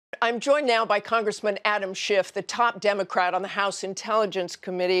I'm joined now by Congressman Adam Schiff, the top Democrat on the House Intelligence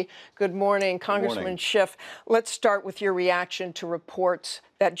Committee. Good morning, Congressman Schiff. Let's start with your reaction to reports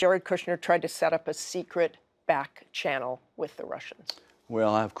that Jared Kushner tried to set up a secret back channel with the Russians.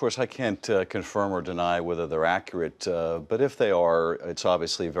 Well, of course, I can't confirm or deny whether they're accurate, but if they are, it's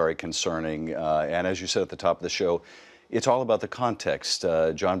obviously very concerning. And as you said at the top of the show, it's all about the context.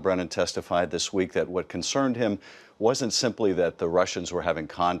 John Brennan testified this week that what concerned him wasn't simply that the Russians were having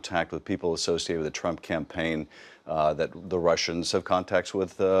contact with people associated with the Trump campaign, that the Russians have contacts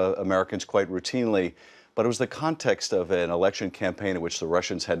with Americans quite routinely, but it was the context of an election campaign in which the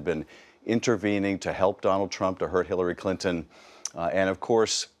Russians had been intervening to help Donald Trump, to hurt Hillary Clinton. And of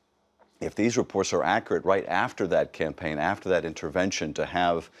course, if these reports are accurate, right after that campaign, after that intervention, to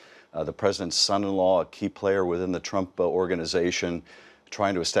have the president's son-in-law, a key player within the Trump organization,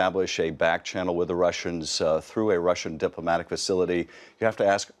 trying to establish a back channel with the Russians through a Russian diplomatic facility, you have to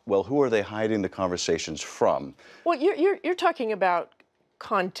ask, well, who are they hiding the conversations from? Well, you're talking about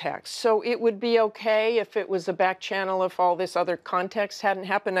context. So it would be okay if it was a back channel if all this other context hadn't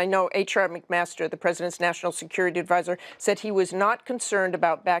happened. I know H.R. McMaster, the president's national security advisor, said he was not concerned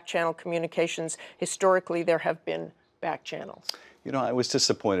about back channel communications. Historically, there have been back channels. You know, I was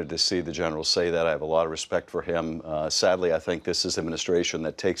disappointed to see the general say that. I have a lot of respect for him. Sadly, I think this is an administration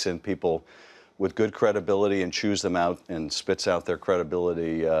that takes in people with good credibility and chews them out and spits out their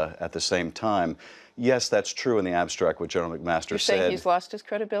credibility at the same time. Yes, that's true in the abstract, what General McMaster said. You're saying he's lost his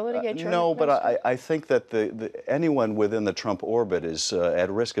credibility? No, but I think that anyone within the Trump orbit is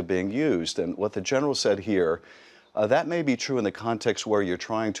at risk of being used. And what the general said here, that may be true in the context where you're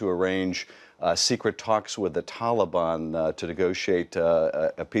trying to arrange secret talks with the Taliban to negotiate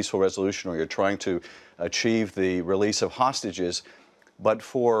a peaceful resolution, or you're trying to achieve the release of hostages. But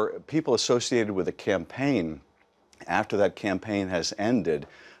for people associated with a campaign, after that campaign has ended,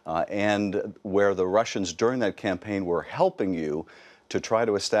 and where the Russians during that campaign were helping you to try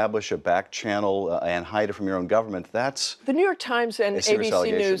to establish a back channel and hide it from your own government, that's the New York Times and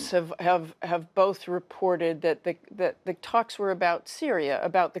ABC News have both reported that the talks were about Syria,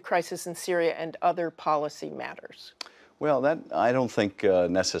 about the crisis in Syria and other policy matters. Well, that I don't think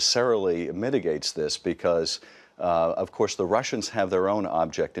necessarily mitigates this because, of course, the Russians have their own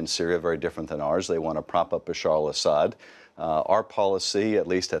object in Syria, very different than ours. They want to prop up Bashar al-Assad. Our policy, at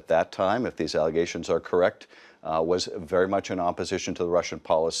least at that time, if these allegations are correct, was very much in opposition to the Russian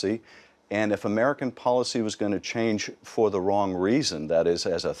policy. And if American policy was going to change for the wrong reason, that is,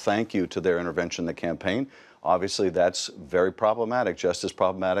 as a thank you to their intervention in the campaign, obviously that's very problematic, just as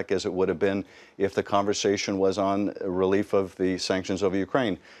problematic as it would have been if the conversation was on relief of the sanctions over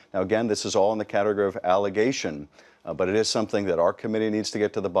Ukraine. Now, again, this is all in the category of allegation. But it is something that our committee needs to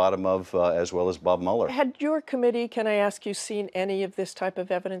get to the bottom of, as well as Bob Mueller. Had your committee, can I ask you, seen any of this type of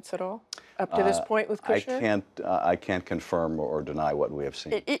evidence at all up to this point with Kushner? I can't confirm or deny what we have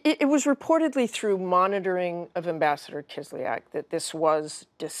seen. It was reportedly through monitoring of Ambassador Kislyak that this was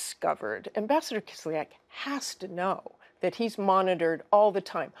discovered. Ambassador Kislyak has to know that he's monitored all the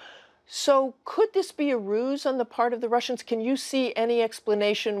time. So could this be a ruse on the part of the Russians? Can you see any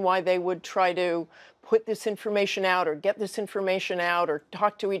explanation why they would try to put this information out or get this information out or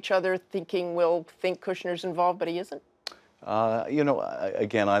talk to each other thinking we'll think Kushner's involved, but he isn't? You know,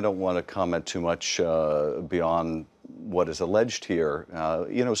 again, I don't want to comment too much beyond what is alleged here.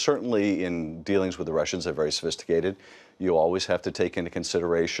 You know, certainly in dealings with the Russians, they're very sophisticated. You always have to take into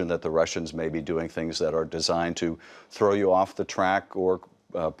consideration that the Russians may be doing things that are designed to throw you off the track or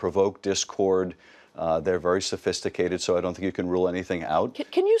provoke discord. They're very sophisticated, so I don't think you can rule anything out.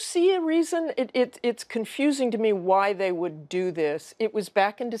 Can you see a reason? It's confusing to me why they would do this. It was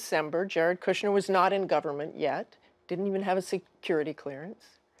back in December. Jared Kushner was not in government yet, didn't even have a security clearance.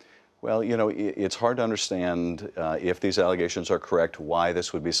 Well, you know, it's hard to understand if these allegations are correct, why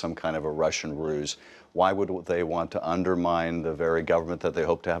this would be some kind of a Russian ruse. Why would they want to undermine the very government that they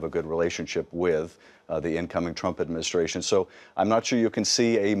hope to have a good relationship with, the incoming Trump administration? So I'm not sure you can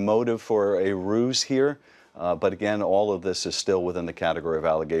see a motive for a ruse here. But again, all of this is still within the category of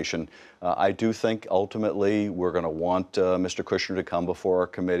allegation. I do think ultimately we're going to want Mr. Kushner to come before our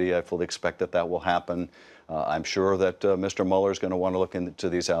committee. I fully expect that that will happen. I'm sure that Mr. Mueller is going to want to look into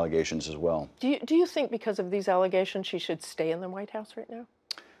these allegations as well. Do you think because of these allegations he should stay in the White House right now?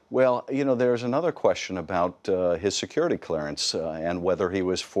 Well, you know, there's another question about his security clearance and whether he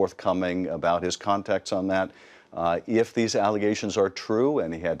was forthcoming about his contacts on that. If these allegations are true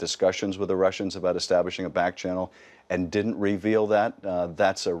and he had discussions with the Russians about establishing a back channel and didn't reveal that,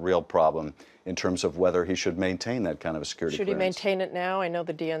 that's a real problem in terms of whether he should maintain that kind of a security clearance. Should he maintain it now? I know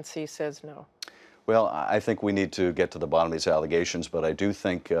the DNC says no. Well, I think we need to get to the bottom of these allegations, but I do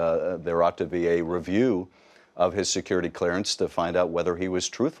think there ought to be a review of his security clearance to find out whether he was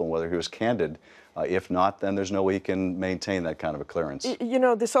truthful, whether he was candid. If not, then there's no way he can maintain that kind of a clearance. You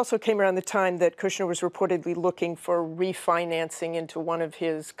know, this also came around the time that Kushner was reportedly looking for refinancing into one of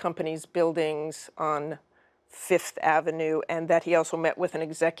his company's buildings on Fifth Avenue, and that he also met with an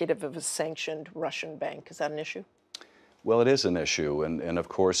executive of a sanctioned Russian bank. Is that an issue? Well, it is an issue, and of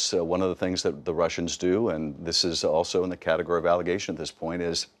course, one of the things that the Russians do, and this is also in the category of allegation at this point,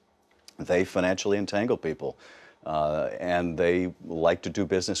 is they financially entangle people. And they like to do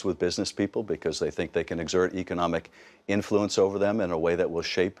business with business people because they think they can exert economic influence over them in a way that will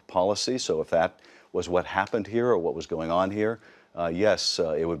shape policy. So if that was what happened here or what was going on here, yes,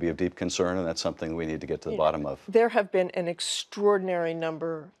 it would be of deep concern, and that's something we need to get to the bottom of. There have been an extraordinary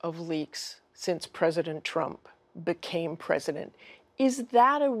number of leaks since President Trump became president. Is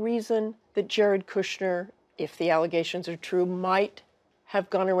that a reason that Jared Kushner, if the allegations are true, might have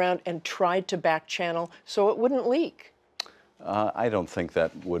gone around and tried to back channel so it wouldn't leak? I don't think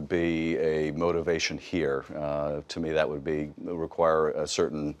that would be a motivation here. To me, that would require a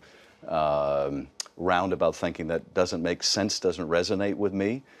certain roundabout thinking that doesn't make sense, doesn't resonate with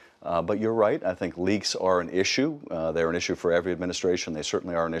me. But you're right. I think leaks are an issue. They're an issue for every administration. They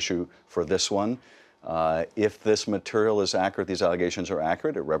certainly are an issue for this one. If this material is accurate, these allegations are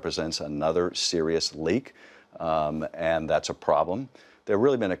accurate, it represents another serious leak, and that's a problem. There have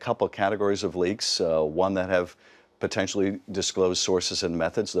really been a couple categories of leaks, one that have potentially disclosed sources and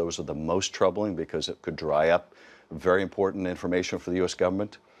methods. Those are the most troubling because it could dry up very important information for the U.S.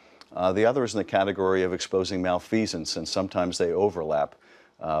 government. The other is in the category of exposing malfeasance, and sometimes they overlap.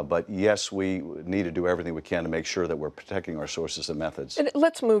 But yes, we need to do everything we can to make sure that we're protecting our sources and methods. And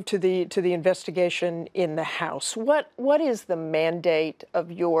let's move to the investigation in the House. What is the mandate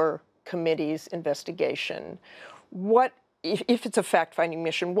of your committee's investigation? If it's a fact-finding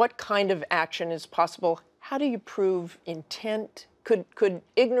mission, what kind of action is possible? How do you prove intent? Could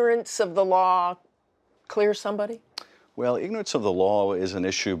ignorance of the law clear somebody? Well, ignorance of the law is an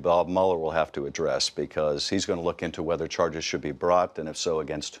issue Bob Mueller will have to address because he's going to look into whether charges should be brought, and if so,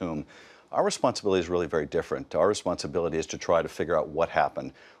 against whom. Our responsibility is really very different. Our responsibility is to try to figure out what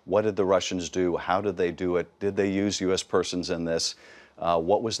happened. What did the Russians do? How did they do it? Did they use U.S. persons in this?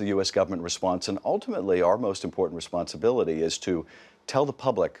 What was the U.S. government response? And ultimately, our most important responsibility is to tell the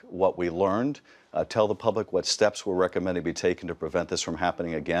public what we learned, tell the public what steps we're recommending be taken to prevent this from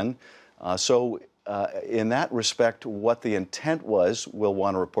happening again. In that respect, what the intent was, we'll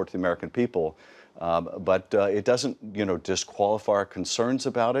want to report to the American people. But it doesn't, disqualify our concerns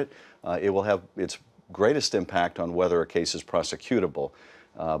about it. It will have its greatest impact on whether a case is prosecutable.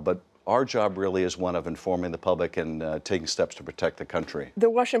 But our job really is one of informing the public and taking steps to protect the country.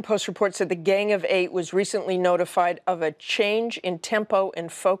 The Washington Post report said the Gang of Eight was recently notified of a change in tempo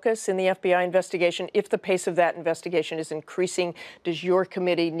and focus in the FBI investigation. If the pace of that investigation is increasing, does your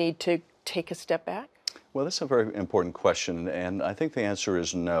committee need to take a step back? Well, that's a very important question, and I think the answer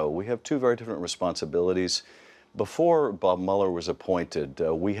is no. We have two very different responsibilities. Before Bob Mueller was appointed,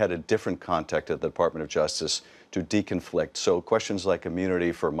 we had a different contact at the Department of Justice to deconflict. So questions like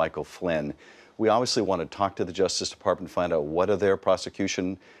immunity for Michael Flynn, we obviously want to talk to the Justice Department, find out what are their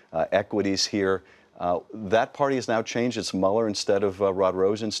prosecution equities here. That party has now changed. It's Mueller instead of Rod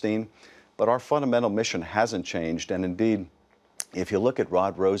Rosenstein. But our fundamental mission hasn't changed, and indeed, if you look at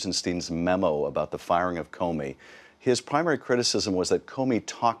Rod Rosenstein's memo about the firing of Comey, his primary criticism was that Comey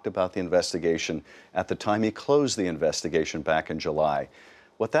talked about the investigation at the time he closed the investigation back in July.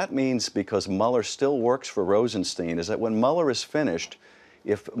 What that means, because Mueller still works for Rosenstein, is that when Mueller is finished,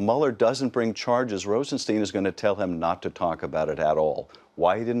 if Mueller doesn't bring charges, Rosenstein is going to tell him not to talk about it at all.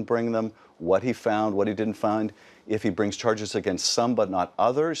 Why he didn't bring them, what he found, what he didn't find. If he brings charges against some but not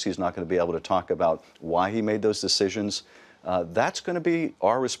others, he's not going to be able to talk about why he made those decisions. That's going to be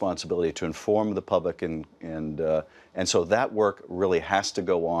our responsibility to inform the public, and so that work really has to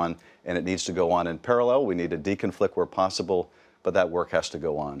go on, and it needs to go on in parallel. We need to deconflict where possible, but that work has to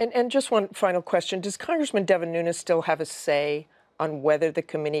go on. And just one final question. Does Congressman Devin Nunes still have a say on whether the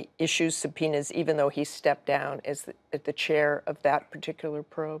committee issues subpoenas, even though he stepped down as the chair of that particular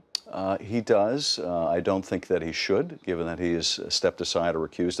probe? He does. I don't think that he should, given that he has stepped aside or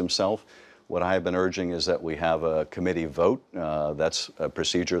recused himself. What I have been urging is that we have a committee vote. That's a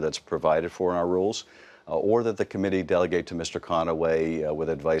procedure that's provided for in our rules, or that the committee delegate to Mr. Conaway with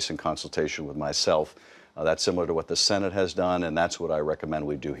advice and consultation with myself. That's similar to what the Senate has done, and that's what I recommend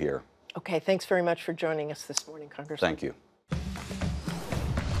we do here. Okay, thanks very much for joining us this morning, Congressman. Thank you.